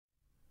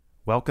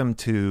Welcome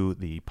to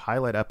the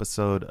pilot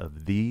episode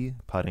of the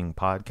Putting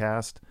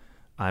Podcast.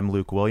 I'm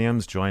Luke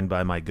Williams, joined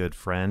by my good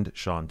friend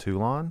Sean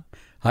Toulon.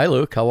 Hi,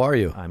 Luke. How are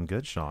you? I'm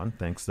good, Sean.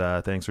 Thanks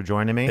for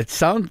joining me.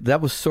 That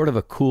was sort of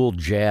a cool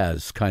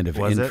jazz kind of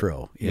Was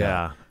intro. It?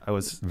 Yeah, I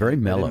was very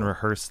mellow. I didn't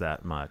rehearse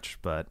that much,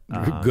 but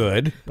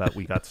good. But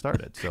we got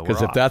started, so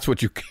because if that's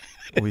what you,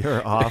 we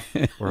are off.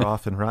 We're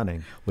off and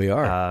running. We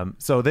are.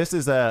 So this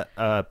is a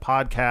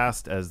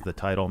podcast, as the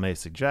title may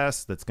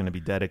suggest, that's going to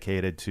be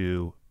dedicated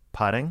to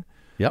putting.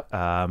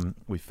 Yep.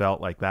 We felt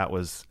like that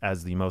was,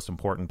 as the most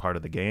important part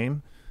of the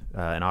game,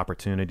 an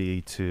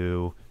opportunity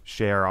to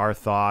share our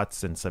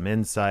thoughts and some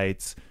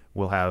insights.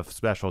 We'll have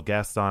special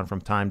guests on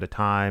from time to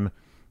time.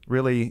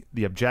 Really,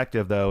 the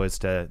objective, though, is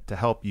to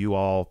help you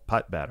all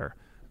putt better.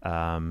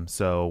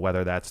 So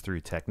whether that's through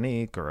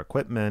technique or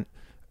equipment,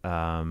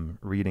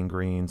 reading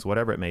greens,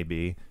 whatever it may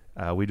be,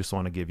 we just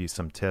want to give you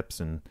some tips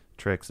and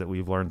tricks that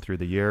we've learned through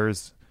the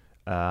years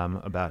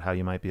about how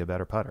you might be a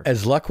better putter.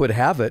 As luck would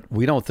have it,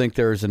 we don't think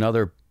there's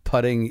another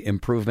putting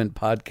improvement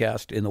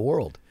podcast in the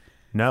world.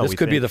 No, this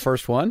could be the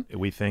first one.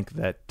 We think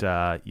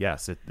that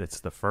yes, it's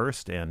the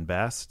first and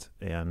best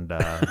and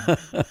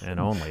and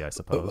only, I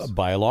suppose,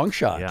 by a long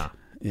shot.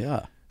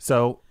 Yeah.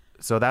 So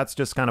that's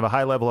just kind of a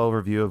high level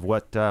overview of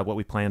what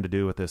we plan to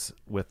do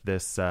with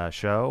this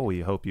show.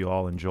 We hope you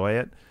all enjoy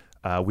it.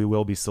 We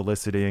will be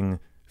soliciting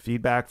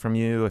feedback from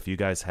you if you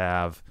guys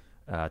have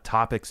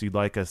topics you'd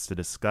like us to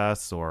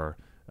discuss or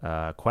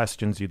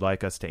questions you'd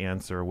like us to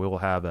answer. We will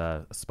have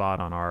a spot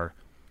on our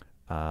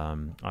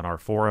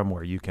forum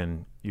where you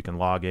can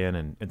log in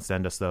and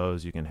send us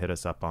those. You can hit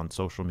us up on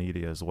social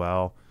media as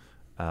well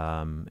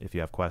if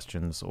you have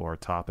questions or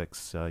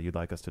topics you'd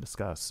like us to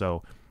discuss.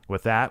 So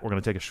with that, we're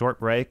going to take a short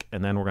break,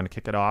 and then we're going to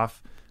kick it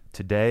off.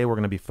 Today, we're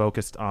going to be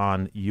focused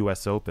on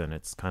U.S. Open.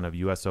 It's kind of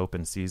U.S.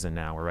 Open season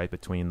now. We're right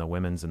between the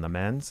women's and the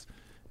men's,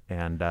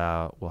 and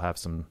we'll have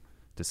some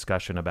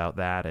discussion about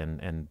that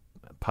and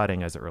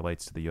putting as it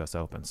relates to the U.S.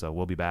 Open. So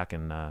we'll be back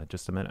in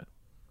just a minute.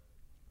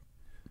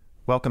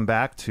 Welcome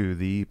back to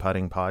the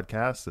Putting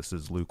Podcast. This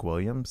is Luke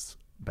Williams,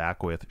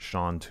 back with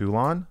Sean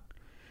Toulon.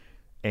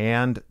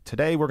 And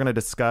today we're going to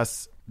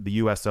discuss the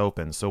U.S.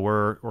 Open. So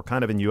we're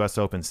kind of in U.S.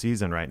 Open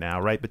season right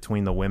now, right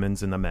between the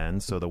women's and the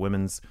men's. So the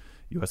women's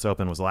U.S.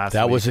 Open was last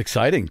week. That was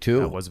exciting, too.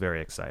 That was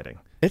very exciting.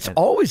 It's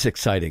always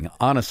exciting,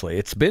 honestly.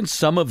 It's been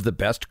some of the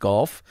best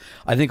golf,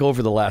 I think,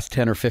 over the last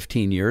 10 or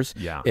 15 years.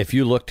 Yeah. If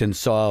you looked and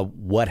saw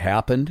what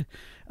happened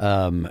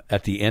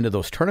at the end of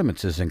those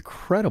tournaments is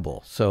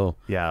incredible. So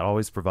yeah, it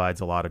always provides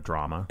a lot of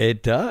drama.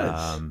 It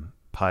does.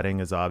 Putting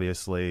is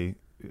obviously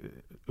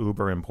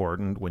uber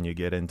important when you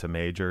get into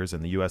majors,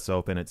 and the U.S.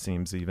 Open, it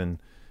seems, even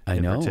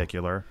in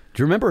particular.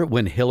 Do you remember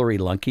when Hillary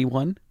Lunke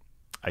won?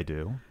 I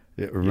do.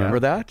 Remember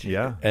that?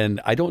 Yeah.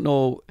 And I don't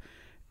know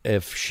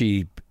if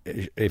she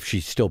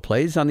still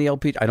plays on the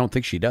LP. I don't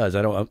think she does.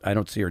 I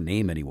don't see her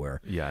name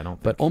anywhere. Yeah, I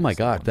don't. But oh my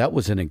God, that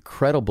was an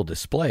incredible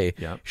display.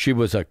 Yeah. She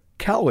was a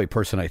Callaway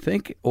person, I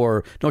think,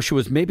 or no, she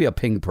was maybe a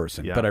Ping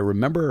person. Yeah. But I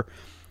remember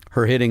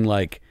her hitting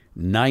like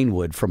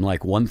 9-wood from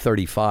like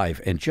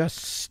 135 and just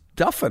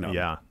stuffing them.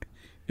 Yeah.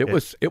 It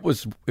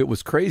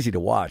was crazy to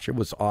watch. It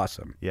was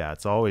awesome. Yeah,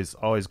 it's always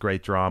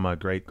great drama,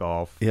 great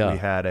golf. Yeah. We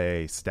had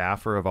a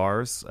staffer of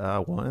ours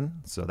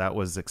won, so that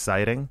was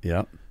exciting.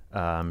 Yeah.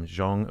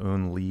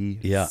 Jong-un Lee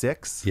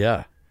 6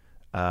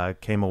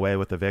 came away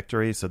with the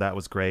victory, so that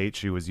was great.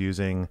 She was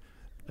using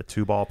a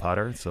 2-ball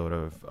putter, sort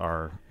of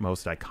our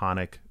most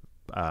iconic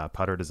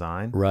putter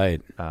design.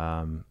 Right.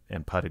 And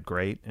putted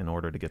great in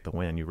order to get the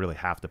win. You really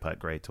have to putt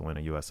great to win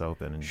a U.S.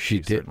 Open, and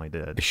she certainly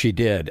did. She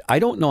did. I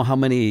don't know how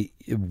many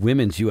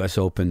women's U.S.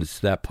 Opens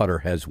that putter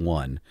has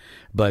won,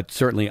 but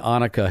certainly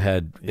Annika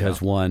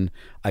has won,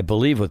 I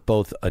believe, with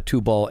both a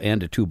 2-ball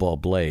and a 2-ball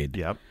blade.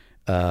 Yep.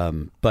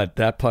 But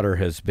that putter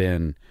has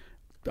been,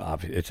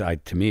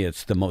 to me,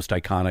 it's the most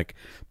iconic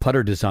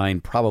putter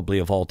design probably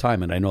of all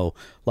time. And I know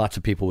lots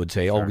of people would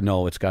say, Sure. oh,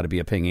 no, it's got to be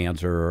a Ping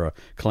Anser or a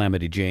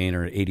Calamity Jane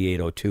or an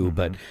 8802.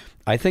 But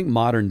I think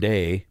more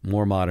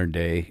modern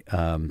day,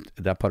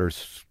 that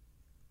putter's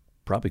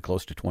probably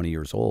close to 20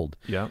 years old.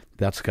 Yeah.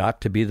 That's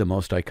got to be the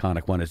most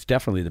iconic one. It's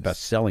definitely the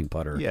best-selling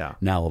putter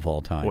now of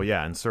all time. Well,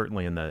 yeah, and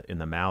certainly in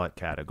the mallet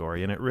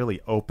category. And it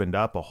really opened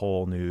up a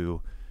whole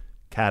new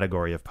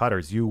category of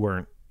putters. You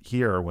weren't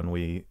here when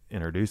we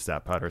introduced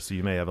that putter, so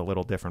you may have a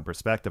little different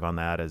perspective on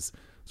that as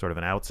sort of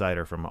an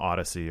outsider from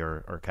Odyssey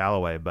or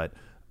Callaway, but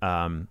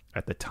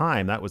at the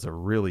time that was a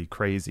really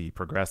crazy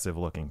progressive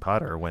looking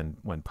putter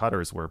when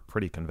putters were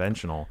pretty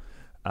conventional,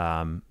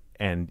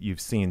 and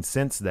you've seen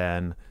since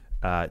then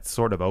it's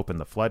sort of opened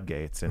the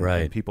floodgates,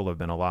 and people have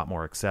been a lot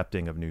more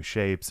accepting of new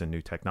shapes and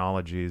new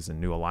technologies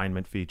and new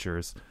alignment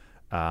features,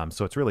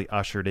 so it's really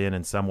ushered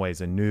in some ways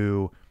a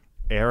new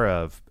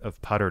era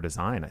of putter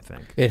design, I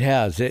think. It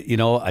has.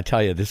 I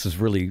tell you, this is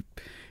really,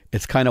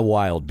 it's kind of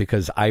wild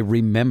because I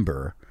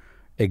remember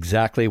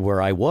exactly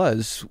where I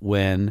was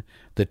when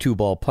the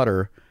 2-ball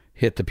putter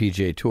hit the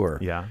PGA Tour.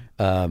 Yeah.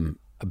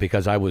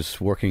 Because I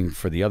was working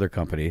for the other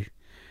company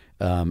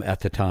at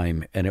the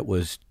time, and it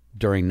was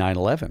during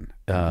 9/11.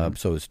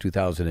 So it was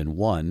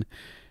 2001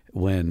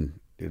 when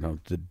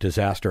the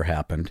disaster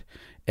happened,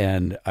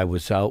 and I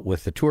was out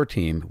with the tour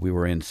team. We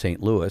were in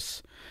St.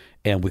 Louis,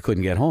 and we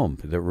couldn't get home.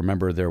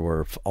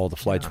 Remember, all the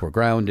flights were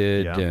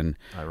grounded, and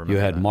you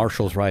had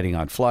marshals riding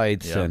on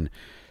flights, and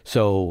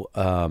so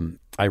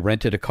I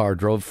rented a car,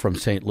 drove from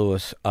St.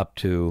 Louis up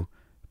to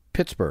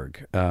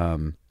Pittsburgh,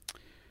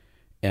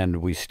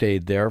 and we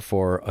stayed there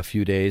for a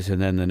few days,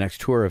 and then the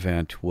next tour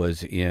event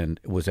was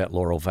at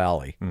Laurel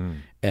Valley,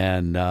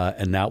 and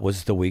that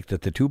was the week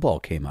that the 2-ball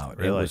came out.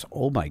 Really? It was,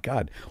 oh my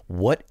God,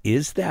 what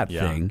is that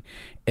thing?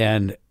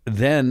 And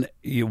then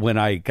when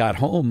I got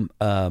home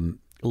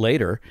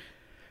later,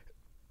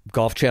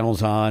 Golf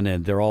Channel's on,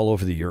 and they're all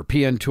over the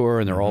European tour,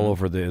 and they're all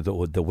over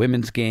the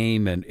women's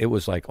game, and it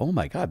was like, oh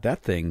my God,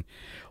 that thing.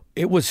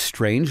 It was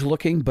strange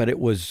looking, but it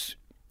was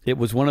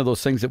one of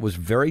those things that was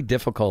very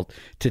difficult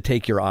to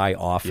take your eye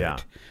off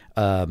it.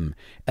 And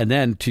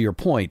then, to your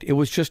point, it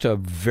was just a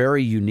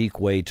very unique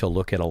way to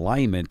look at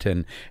alignment.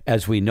 And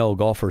as we know,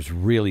 golfers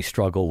really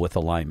struggle with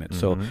alignment.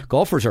 So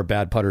golfers are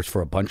bad putters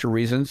for a bunch of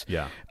reasons.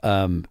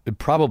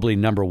 Probably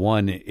number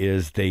one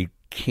is they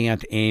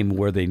can't aim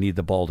where they need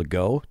the ball to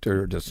go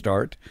to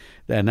start.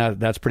 And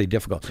that's pretty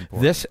difficult.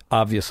 This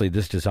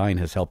design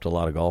has helped a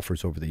lot of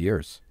golfers over the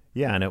years.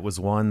 Yeah, and it was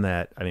one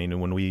that, I mean,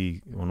 when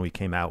we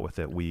came out with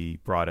it, we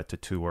brought it to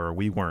tour.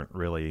 We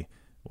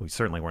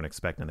certainly weren't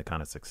expecting the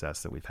kind of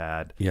success that we've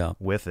had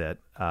with it.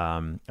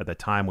 At the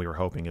time, we were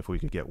hoping if we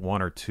could get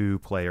one or two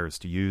players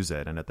to use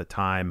it. And at the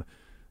time,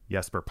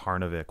 Jesper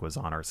Parnevik was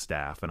on our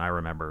staff. And I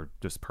remember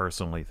just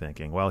personally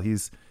thinking, well,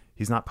 he's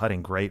not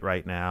putting great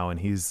right now, and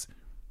he's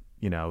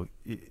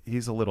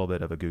a little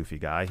bit of a goofy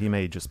guy. He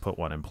may just put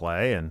one in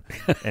play, and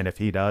if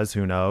he does,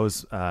 who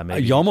knows?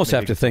 Maybe, you almost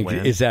have to think,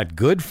 win. Is that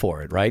good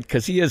for it, right?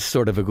 Because he is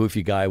sort of a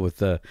goofy guy with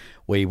the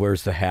way he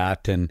wears the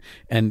hat, and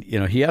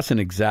he hasn't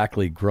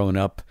exactly grown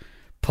up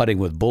putting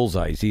with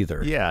bullseyes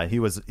either. Yeah, he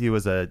was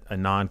a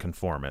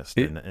nonconformist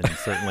and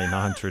certainly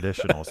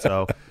non-traditional.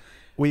 So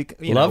we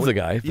love the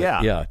guy.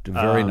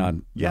 Very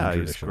non-traditional. Yeah,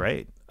 he was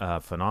great,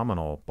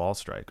 phenomenal ball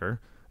striker.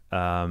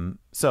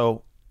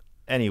 So.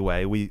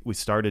 Anyway, we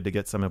started to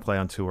get some in play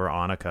on tour.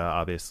 Annika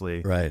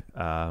obviously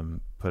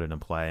put it in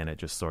play, and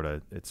it sort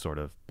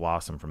of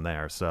blossomed from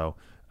there. So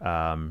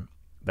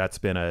that's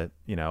been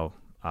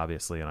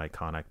obviously an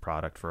iconic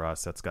product for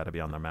us. That's got to be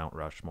on the Mount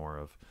Rushmore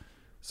of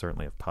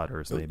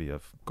putters, maybe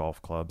of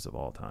golf clubs of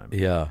all time.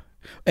 Yeah.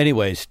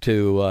 Anyways,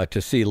 to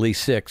see Lee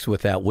Six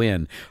with that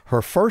win,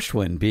 her first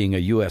win being a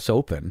U.S.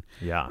 Open,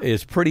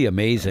 is pretty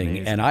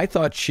amazing. And I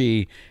thought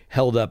she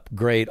held up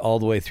great all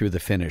the way through the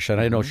finish. And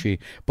I know she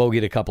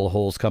bogeyed a couple of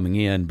holes coming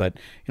in, but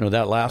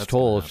that last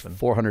hole is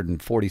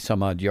 440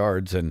 some odd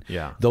yards, and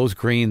those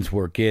greens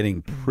were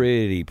getting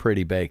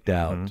pretty baked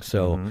out.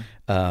 So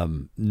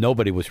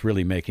nobody was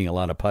really making a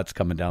lot of putts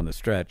coming down the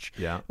stretch.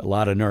 A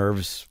lot of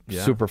nerves,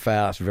 super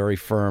fast, very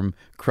firm,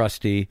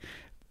 crusty.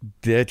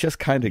 It just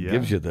kind of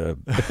gives you the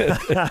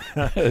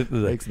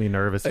makes me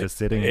nervous just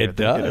sitting here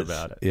thinking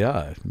about it.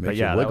 Yeah, but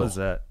yeah,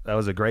 that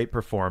was a great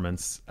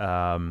performance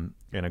in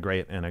a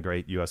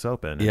great U.S.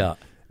 Open. Yeah.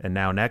 And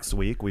now next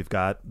week we've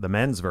got the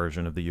men's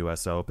version of the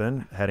U.S.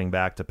 Open heading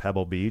back to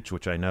Pebble Beach,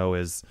 which I know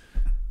is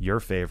your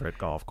favorite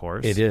golf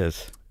course. It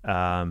is.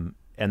 And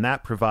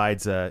that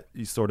provides a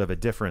sort of a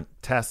different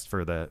test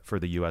for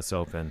the U.S.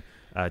 Open.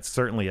 It's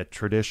certainly a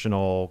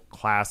traditional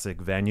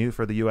classic venue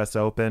for the U.S.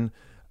 Open.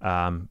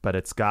 But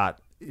it's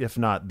got, if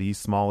not the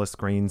smallest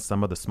greens,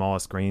 some of the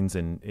smallest greens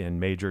in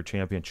major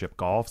championship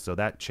golf. So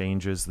that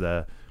changes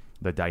the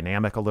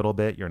dynamic a little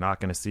bit. You're not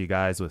going to see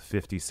guys with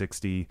 50,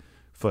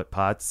 60-foot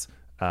putts.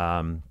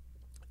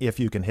 If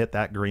you can hit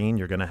that green,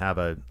 you're going to have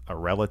a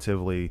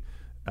relatively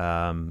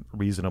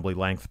reasonably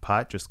length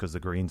putt just because the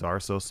greens are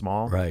so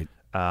small. Right.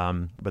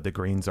 But the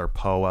greens are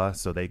POA,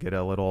 so they're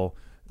a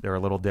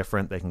little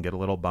different. They can get a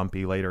little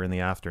bumpy later in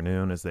the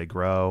afternoon as they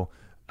grow.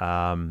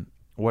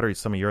 What are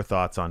some of your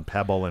thoughts on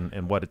Pebble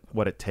and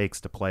what it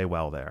takes to play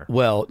well there?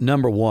 Well,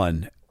 number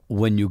one,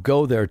 when you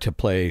go there to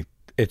play,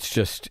 it's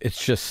just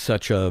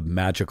such a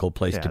magical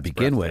place to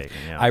begin with.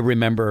 Yeah. I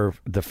remember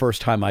the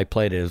first time I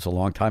played it was a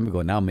long time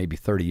ago now, maybe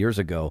 30 years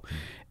ago.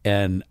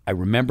 And I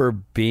remember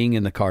being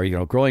in the car,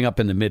 growing up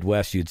in the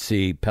Midwest, you'd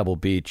see Pebble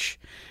Beach,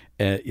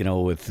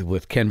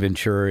 with Ken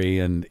Venturi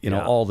and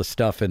all the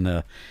stuff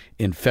in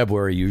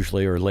February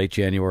usually, or late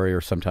January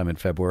or sometime in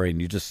February, and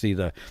you just see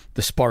the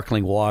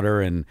sparkling water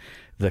and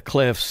the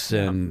cliffs,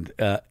 and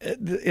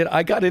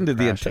I got into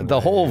the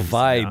whole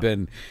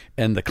vibe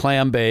and the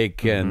clam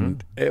bake,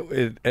 and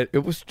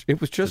it was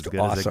just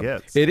awesome.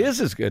 It is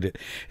as good.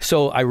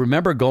 So I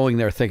remember going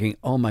there thinking,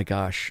 oh my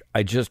gosh,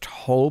 I just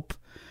hope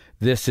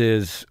this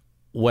is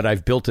what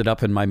I've built it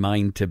up in my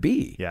mind to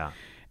be. Yeah.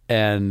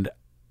 And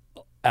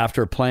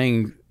after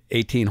playing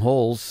 18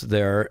 holes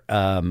there,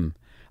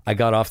 I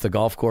got off the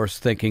golf course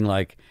thinking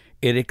like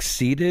it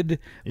exceeded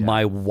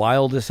my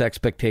wildest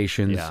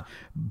expectations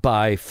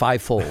by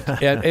fivefold.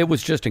 And it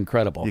was just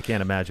incredible. You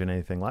can't imagine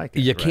anything like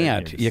it. You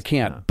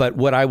can't. But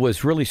what I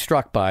was really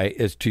struck by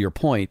is, to your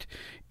point,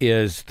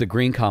 is the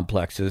green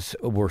complexes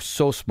were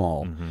so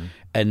small.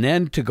 And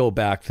then to go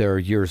back there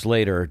years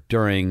later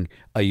during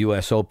a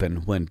U.S. Open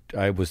when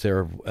I was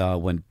there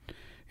when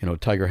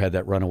Tiger had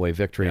that runaway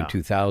victory in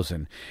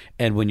 2000.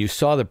 And when you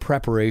saw the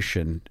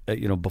preparation,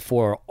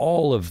 before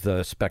all of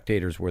the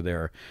spectators were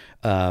there,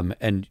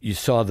 and you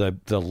saw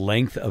the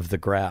length of the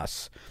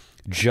grass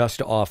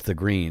just off the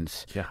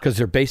greens, because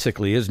there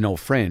basically is no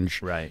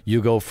fringe. Right.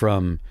 You go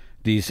from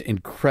these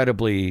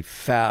incredibly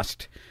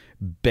fast,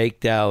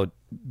 baked out,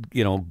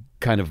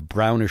 kind of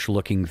brownish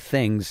looking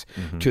things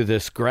to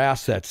this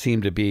grass that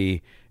seemed to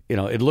be,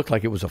 it looked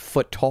like it was a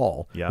foot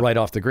tall right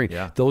off the green.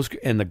 Yeah.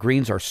 And the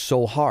greens are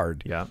so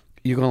hard. Yeah.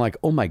 You're going like,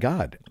 oh my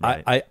God,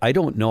 Right. I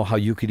don't know how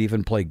you could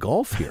even play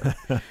golf here.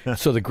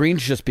 So the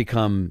greens just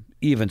become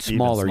even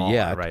smaller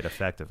yet. Right,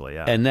 effectively,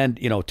 yeah. And then,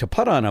 to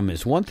putt on them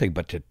is one thing,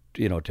 but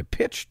to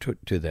pitch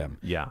to them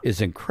is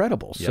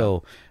incredible. Yeah.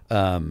 So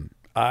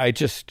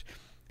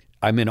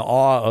I'm in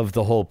awe of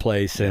the whole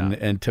place.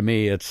 And to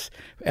me, it's,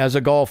 as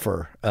a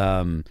golfer,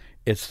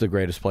 it's the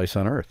greatest place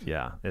on earth.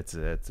 Yeah, it's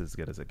as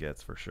good as it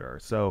gets for sure.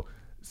 So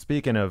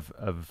speaking of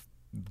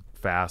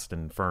fast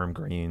and firm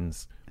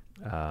greens,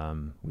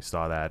 we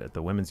saw that at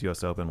the Women's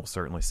U.S. Open. We'll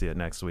certainly see it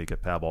next week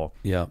at Pebble.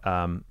 Yeah.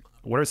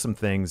 What are some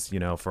things,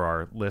 for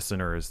our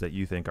listeners that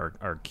you think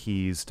are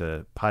keys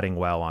to putting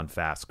well on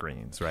fast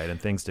greens, right?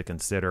 And things to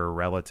consider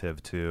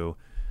relative to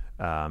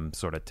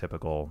sort of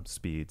typical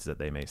speeds that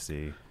they may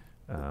see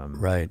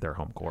at their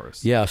home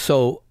course. Yeah.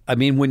 So,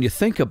 when you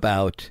think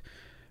about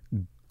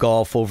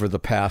golf over the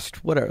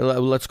past,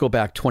 let's go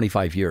back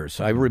 25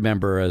 years. I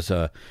remember as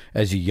a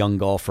young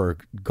golfer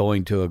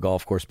going to a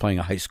golf course playing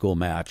a high school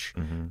match,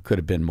 could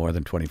have been more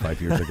than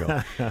 25 years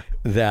ago,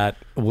 that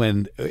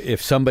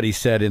if somebody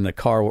said in the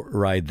car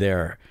ride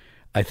there,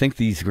 I think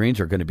these greens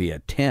are going to be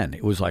at 10.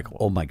 It was like,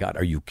 oh my God,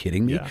 are you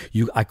kidding me?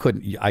 Yeah.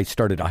 I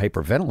started to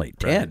hyperventilate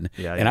 10 Right.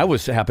 Yeah, and I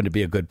happened to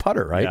be a good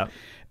putter, right?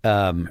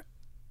 Yeah.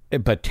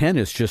 But 10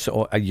 is just,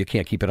 you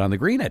can't keep it on the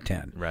green at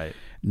 10. Right.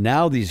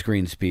 Now these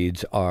green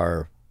speeds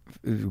are,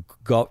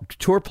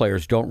 tour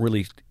players don't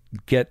really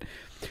get,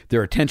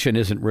 their attention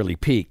isn't really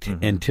peaked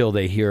until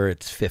they hear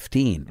it's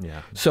 15.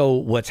 Yeah. So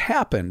what's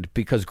happened,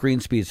 because green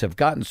speeds have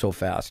gotten so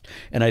fast,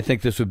 and I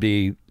think this would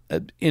be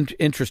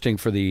interesting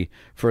for the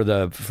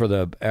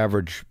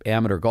average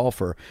amateur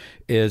golfer,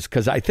 is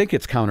because I think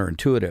it's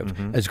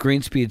counterintuitive. As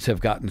green speeds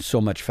have gotten so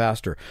much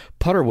faster,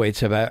 putter weights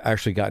have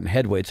actually gotten,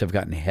 head weights have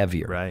gotten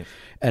heavier. Right.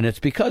 And it's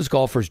because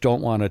golfers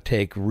don't want to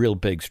take real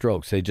big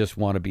strokes. They just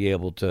want to be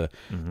able to,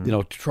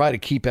 to try to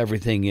keep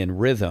everything in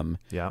rhythm,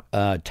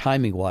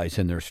 timing wise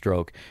in their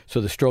stroke.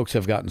 So the strokes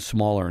have gotten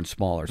smaller and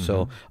smaller.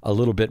 So a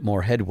little bit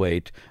more head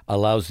weight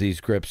allows these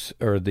grips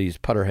or these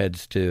putter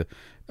heads to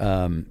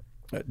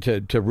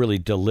really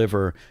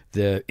deliver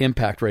the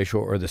impact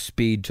ratio or the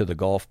speed to the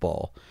golf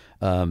ball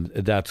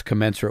that's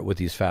commensurate with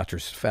these faster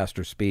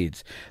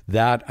speeds.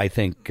 That, I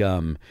think,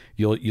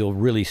 you'll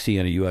really see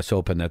in a U.S.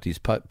 Open that these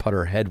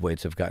putter head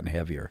weights have gotten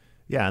heavier.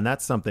 Yeah, and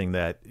that's something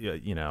that,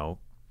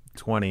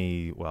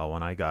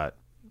 when I got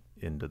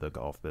into the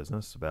golf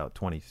business about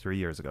 23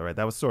 years ago, right,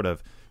 that was sort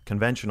of,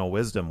 conventional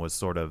wisdom was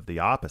sort of the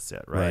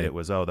opposite, right? It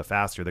was, the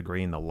faster the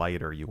green, the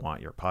lighter you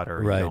want your putter.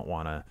 Right.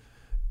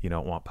 You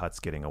don't want putts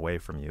getting away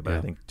from you. But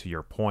I think, to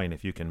your point,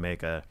 if you can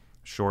make a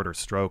shorter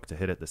stroke to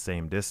hit it the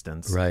same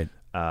distance, right,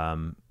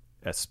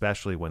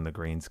 especially when the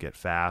greens get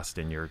fast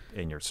and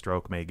your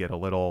stroke may get a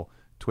little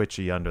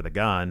twitchy under the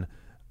gun,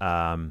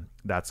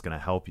 that's going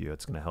to help you.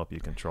 It's going to help you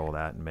control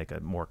that and make a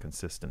more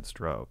consistent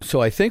stroke.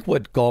 So I think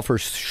what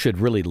golfers should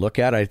really look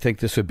at, I think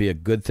this would be a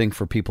good thing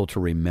for people to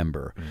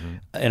remember.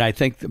 And I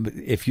think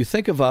if you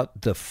think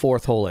about the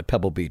fourth hole at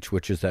Pebble Beach,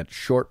 which is that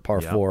short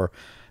par 4,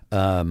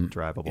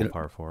 drivable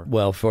par 4.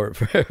 Well,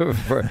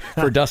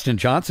 for Dustin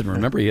Johnson,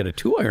 remember he had a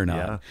 2-iron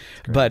on,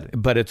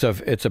 but it's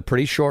a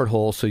pretty short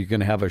hole, so you're going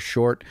to have a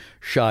short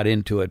shot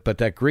into it. But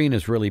that green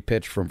is really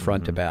pitched from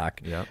front to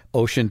back,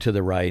 ocean to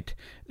the right.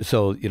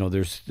 So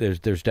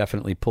there's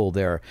definitely pull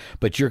there.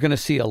 But you're going to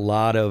see a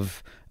lot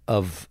of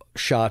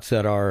shots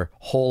that are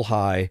hole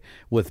high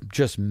with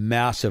just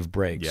massive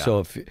breaks. Yeah. So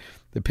if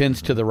the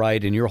pin's to the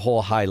right and your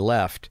hole high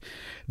left,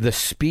 the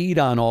speed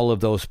on all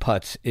of those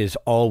putts is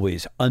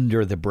always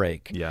under the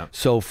break. Yeah.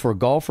 So for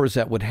golfers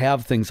that would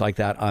have things like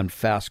that on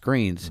fast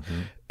greens,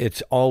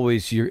 it's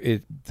always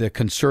the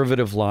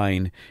conservative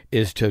line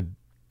is to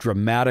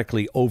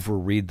dramatically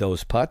overread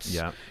those putts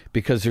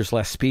because there's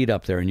less speed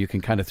up there, and you can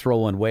kind of throw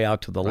one way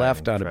out to the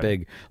left on a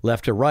big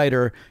left to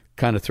righter,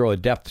 kind of throw a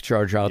depth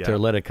charge out there,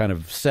 let it kind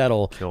of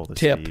settle,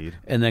 tip, speed,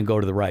 and then go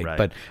to the right.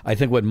 But I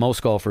think what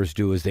most golfers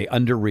do is they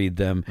underread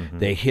them.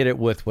 They hit it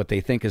with what they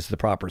think is the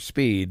proper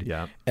speed,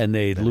 and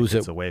they lose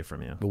it away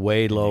from you,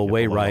 way low,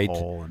 way right.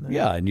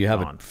 And you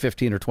have a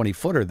 15 or 20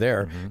 footer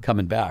there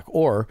coming back,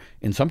 or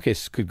in some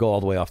cases could go all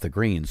the way off the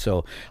green.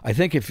 So I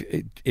think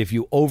if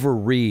you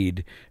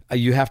overread,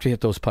 you have to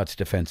hit those putts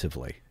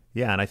defensively.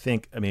 Yeah, and I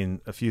think,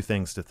 a few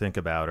things to think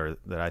about, or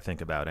that I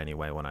think about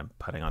anyway when I'm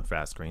putting on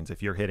fast greens.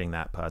 If you're hitting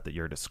that putt that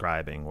you're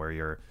describing, where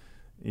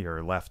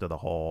you're left of the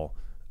hole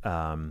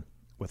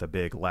with a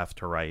big left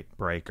to right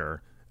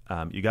breaker,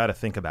 you got to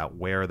think about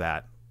where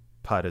that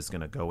putt is going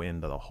to go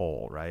into the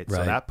hole, right?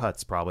 So that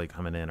putt's probably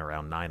coming in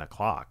around 9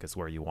 o'clock is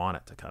where you want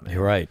it to come in.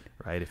 Right.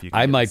 Right. If you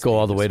I might go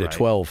all the way to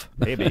 12.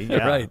 Maybe,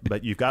 yeah. Right.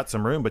 But you've got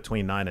some room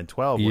between 9 and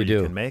 12 where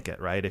you can make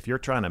it, right? If you're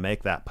trying to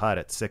make that putt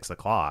at 6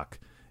 o'clock,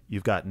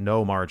 you've got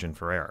no margin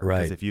for error. Right.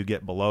 Because if you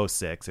get below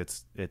 6,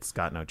 it's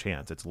got no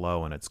chance. It's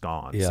low and it's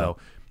gone. Yeah. So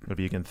if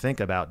you can think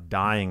about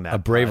dying that a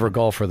braver putt,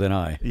 golfer than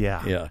I.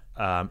 Yeah.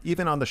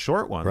 Even on the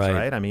short ones,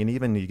 right? I mean,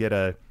 even you get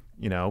a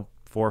 4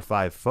 or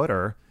 5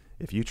 footer,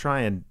 if you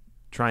try and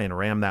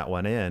ram that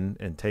one in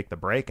and take the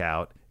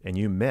breakout and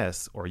you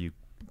miss or you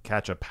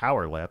catch a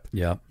power lip,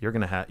 you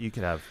could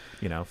have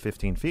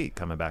 15 feet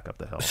coming back up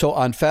the hill. So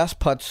on fast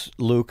putts,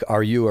 Luke,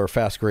 or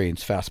fast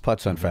greens, fast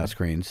putts on fast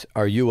greens,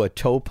 are you a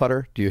toe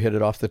putter? Do you hit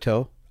it off the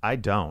toe? I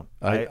don't.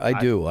 I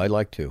do. I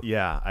like to.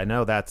 Yeah, I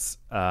know that's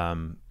a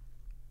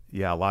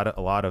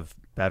lot of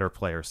better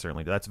players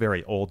certainly do. That's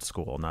very old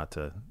school, not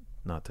to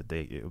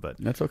date you, but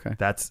that's okay.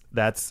 That's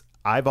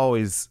I've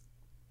always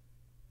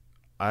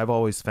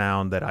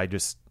found that I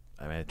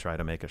try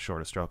to make a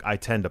shorter stroke. I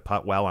tend to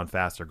putt well on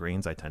faster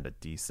greens. I tend to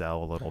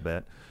decel a little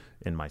bit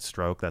in my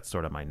stroke. That's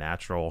sort of my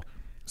natural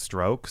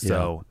stroke.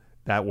 So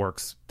that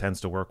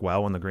tends to work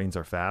well when the greens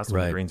are fast.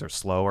 When the greens are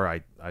slower,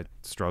 I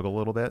struggle a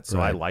little bit. So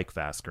I like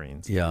fast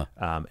greens. Yeah.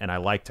 And I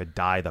like to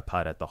die the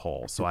putt at the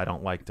hole. So I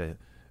don't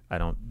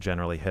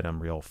generally hit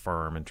them real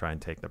firm and try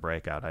and take the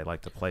breakout. I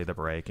like to play the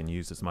break and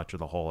use as much of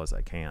the hole as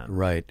I can.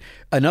 Right.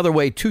 Another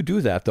way to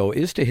do that, though,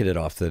 is to hit it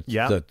off the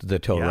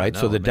toe, right?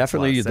 So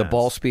definitely the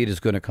ball speed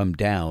is going to come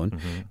down,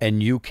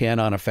 and you can,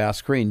 on a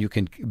fast green, you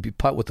can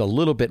putt with a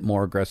little bit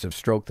more aggressive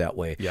stroke that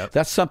way. Yep.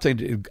 That's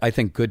something I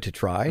think good to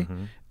try.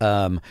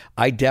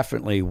 I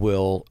definitely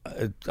will.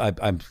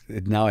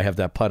 Now I have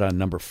that putt on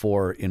number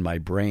 4 in my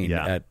brain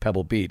at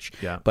Pebble Beach.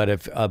 Yeah. But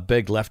if a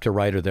big left to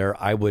righter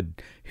there, I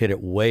would hit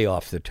it way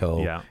off the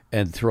toe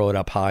and throw it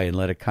up high and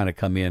let it kind of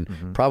come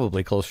in,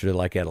 probably closer to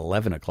like at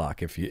 11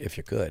 o'clock if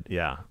you could.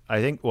 Yeah,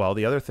 I think. Well,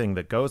 the other thing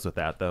that goes with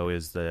that though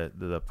is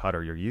the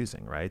putter you're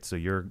using, right? So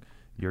you're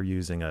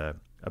using a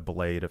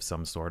blade of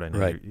some sort. I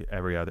know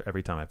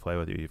every time I play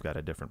with you, you've got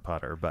a different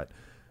putter, but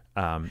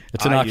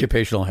it's an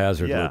occupational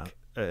hazard, Luke.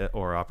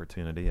 Or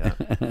opportunity. Yeah.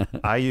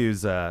 I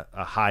use a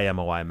high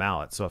MOI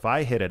mallet, so if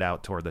I hit it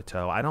out toward the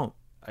toe,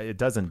 it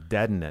doesn't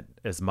deaden it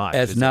as much.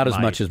 It's not as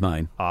much as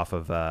mine off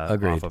of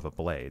a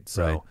blade.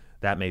 So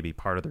that may be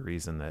part of the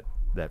reason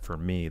that for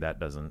me that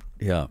doesn't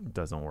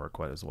work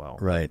quite as well.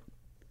 Right.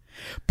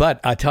 But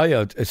I tell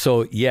you,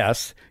 so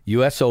yes,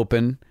 U.S.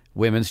 Open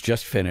women's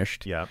just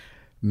finished. Yeah.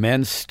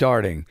 Men's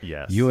starting.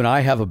 Yes. You and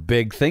I have a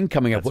big thing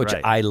coming up, which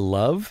I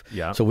love.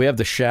 Yeah. So we have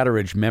the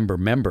Shatteridge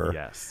member.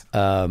 Yes.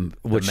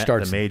 Which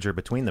starts the major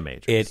between the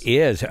majors. It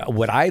is.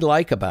 What I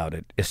like about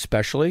it,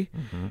 especially,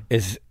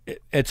 is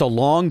it's a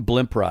long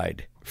blimp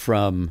ride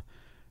from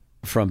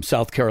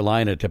South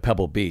Carolina to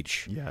Pebble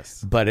Beach.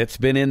 Yes. But it's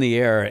been in the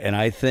air, and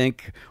I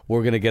think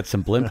we're going to get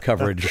some blimp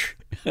coverage.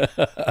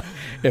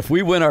 If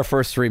we win our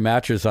first 3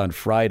 matches on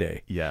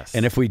Friday. Yes.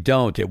 And if we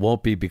don't, it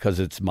won't be because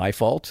it's my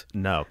fault.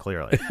 No,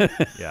 clearly.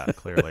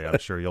 Clearly. I'm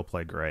sure you'll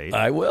play great.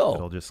 I will.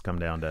 It'll just come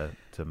down to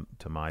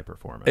my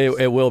performance.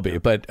 It will be,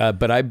 but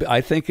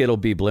I think it'll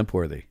be blimp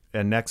worthy.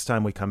 And next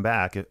time we come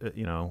back,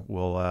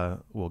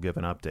 we'll give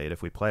an update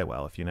if we play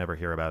well. If you never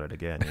hear about it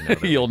again,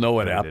 you'll know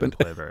what happened. Didn't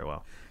play very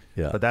well.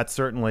 Yeah. But that's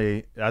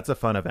a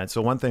fun event.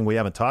 So one thing we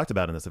haven't talked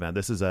about in this event,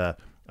 this is a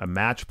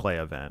match play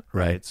event,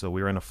 right? So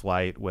we're in a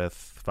flight with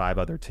 5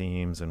 other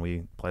teams, and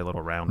we play a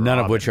little round robin. None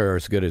of which are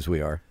as good as we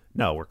are.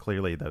 No, we're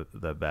clearly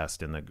the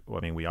best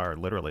we are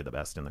literally the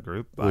best in the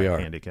group by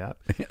handicap.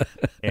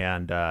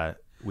 And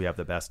we have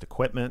the best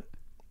equipment,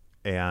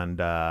 and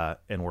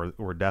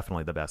we're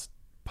definitely the best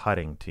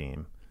putting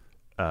team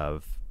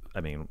of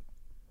the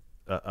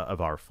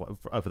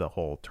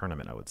whole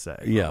tournament, I would say.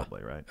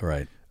 Probably, right.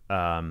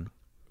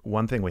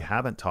 One thing we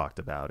haven't talked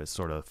about is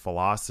sort of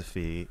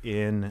philosophy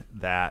in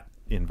that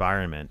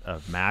environment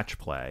of match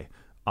play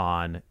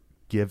on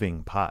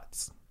giving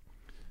putts,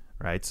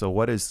 right? So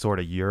what is sort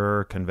of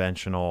your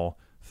conventional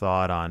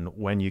thought on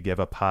when you give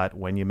a putt,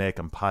 when you make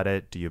them putt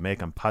it? Do you make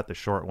them putt the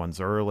short ones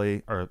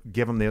early, or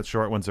give them the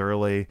short ones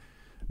early,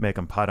 make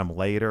them putt them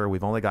later?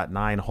 We've only got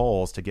 9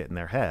 holes to get in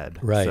their head.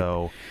 Right.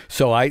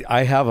 So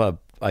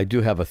I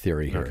do have a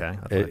theory here.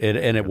 Okay.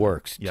 And it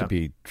works, to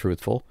be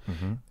truthful.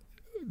 Mm-hmm.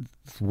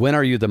 When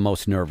are you the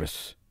most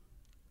nervous?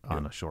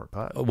 On a short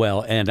putt.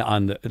 Well, and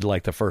on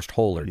the first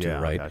hole or two,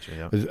 right?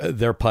 Gotcha, yeah.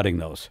 They're putting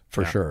those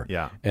for sure.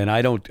 Yeah. And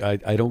I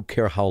don't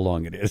care how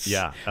long it is.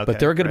 Yeah. Okay, but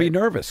they're going to be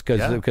nervous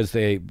because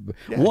they're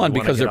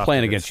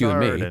playing against you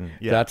and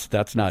me.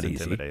 That's not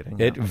easy.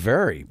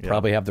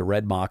 Probably have the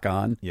red mock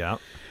on. Yeah.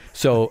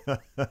 So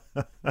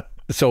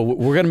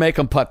we're going to make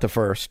them putt the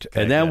first,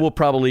 and then we'll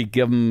probably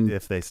give them.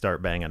 If they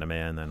start banging them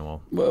in, then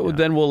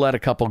then we'll let a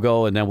couple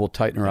go, and then we'll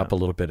tighten her up a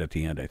little bit at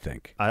the end, I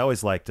think. I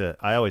always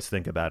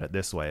think about it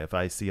this way. If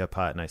I see a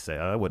putt and I say,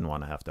 I wouldn't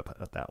want to have to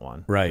putt that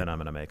one, then I'm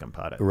going to make them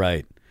putt it.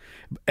 Right.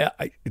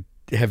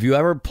 Have you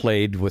ever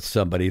played with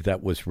somebody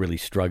that was really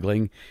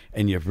struggling,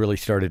 and you've really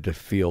started to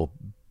feel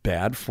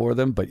bad for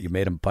them, but you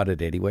made them putt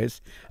it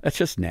anyways. That's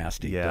just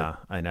nasty. Yeah,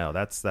 I know.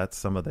 That's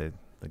some of the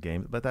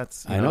game, but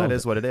that's I know that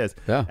is what it is.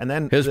 Yeah. And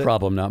then his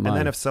problem, not mine. And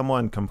then if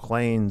someone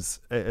complains,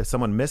 if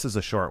someone misses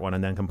a short one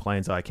and then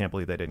complains, "Oh, I can't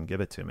believe they didn't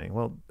give it to me."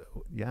 Well,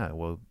 yeah.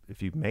 Well,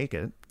 if you make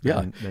it,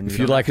 then if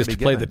you'd like us to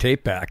play the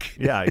tape back,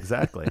 yeah,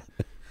 exactly.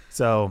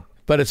 So,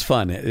 but it's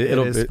fun. It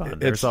is fun.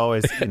 There's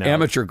always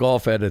amateur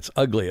golf at its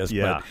ugliest,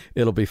 but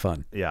it'll be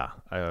fun. Yeah,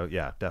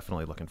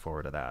 definitely looking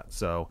forward to that.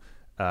 So,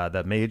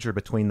 the major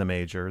between the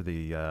major,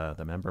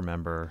 the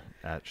member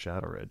at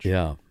Shadow Ridge.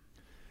 Yeah.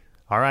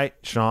 All right,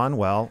 Sean.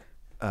 Well.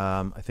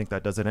 I think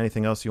that does it.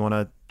 Anything else you want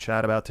to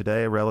chat about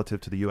today relative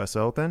to the U.S.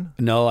 Open?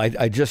 No,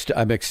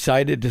 I'm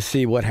excited to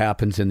see what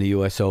happens in the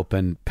U.S.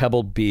 Open.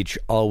 Pebble Beach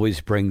always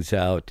brings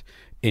out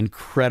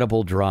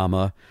incredible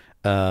drama.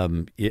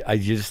 I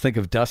just think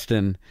of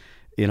Dustin.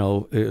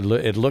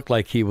 It looked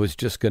like he was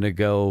just going to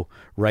go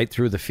right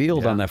through the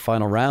field on that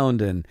final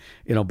round, and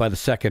by the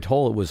second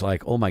hole, it was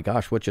like, oh my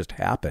gosh, what just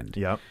happened?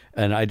 Yeah.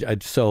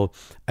 And so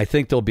I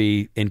think there'll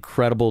be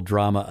incredible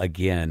drama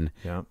again,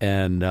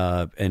 and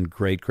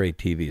great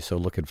TV. So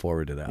looking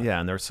forward to that.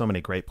 Yeah, and there's so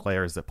many great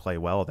players that play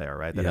well there,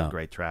 right? That have a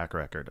great track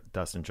record.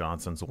 Dustin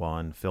Johnson's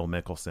won. Phil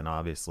Mickelson,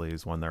 obviously,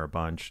 has won there a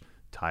bunch.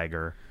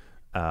 Tiger.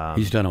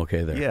 He's done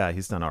okay there. Yeah,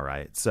 he's done all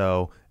right.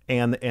 So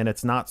and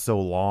it's not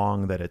so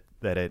long that it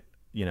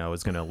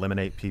is going to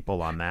eliminate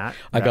people on that.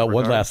 I got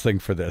one last thing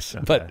for this,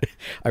 but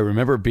I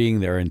remember being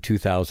there in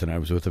 2000. I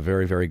was with a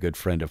very, very good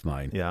friend of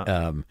mine.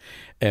 Yeah.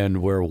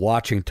 And we're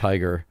watching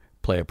Tiger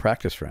play a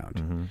practice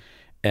round,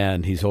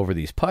 and he's over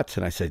these putts.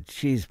 And I said,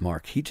 geez,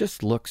 Mark, he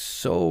just looks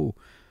so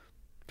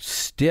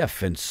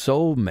stiff and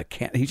so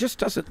mechanical. He just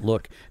doesn't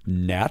look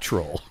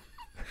natural.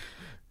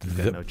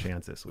 No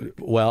chance this week.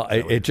 Well,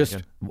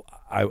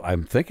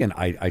 I'm thinking,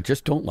 I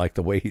just don't like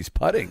the way he's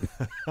putting.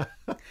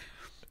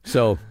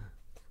 So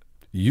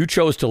you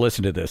chose to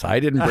listen to this. I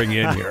didn't bring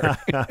you in here.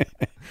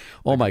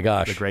 Oh my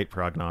gosh. The great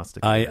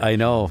prognostic. I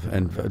know.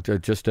 And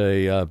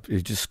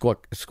he just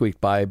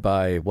squeaked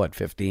by what,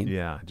 15?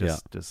 Yeah.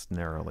 Just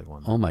narrowly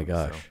won. Oh my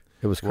gosh. So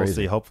it was crazy. We'll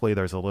see. Hopefully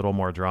there's a little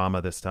more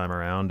drama this time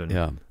around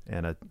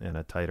and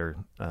a tighter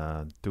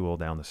duel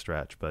down the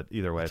stretch. But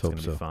either way, it's going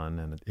to be fun,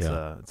 and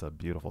it's a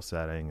beautiful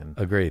setting. And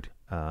agreed.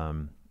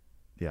 Not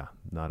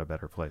a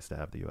better place to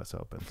have the U.S.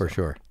 Open. For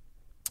sure.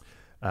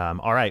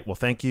 All right. Well,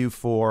 thank you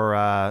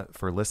for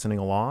listening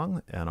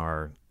along and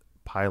our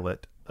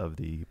pilot of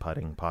the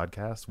putting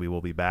podcast. We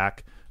will be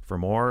back for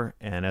more.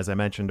 And as I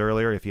mentioned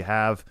earlier, if you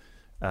have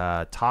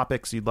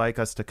topics you'd like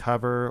us to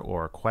cover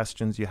or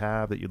questions you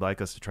have that you'd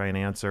like us to try and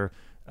answer,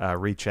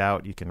 reach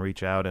out. You can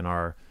reach out in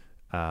our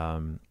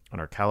on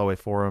our Callaway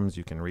forums.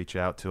 You can reach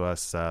out to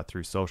us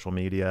through social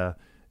media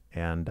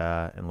and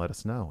let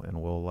us know,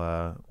 and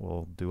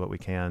we'll do what we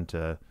can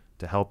to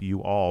help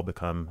you all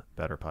become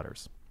better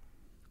putters.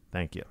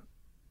 Thank you.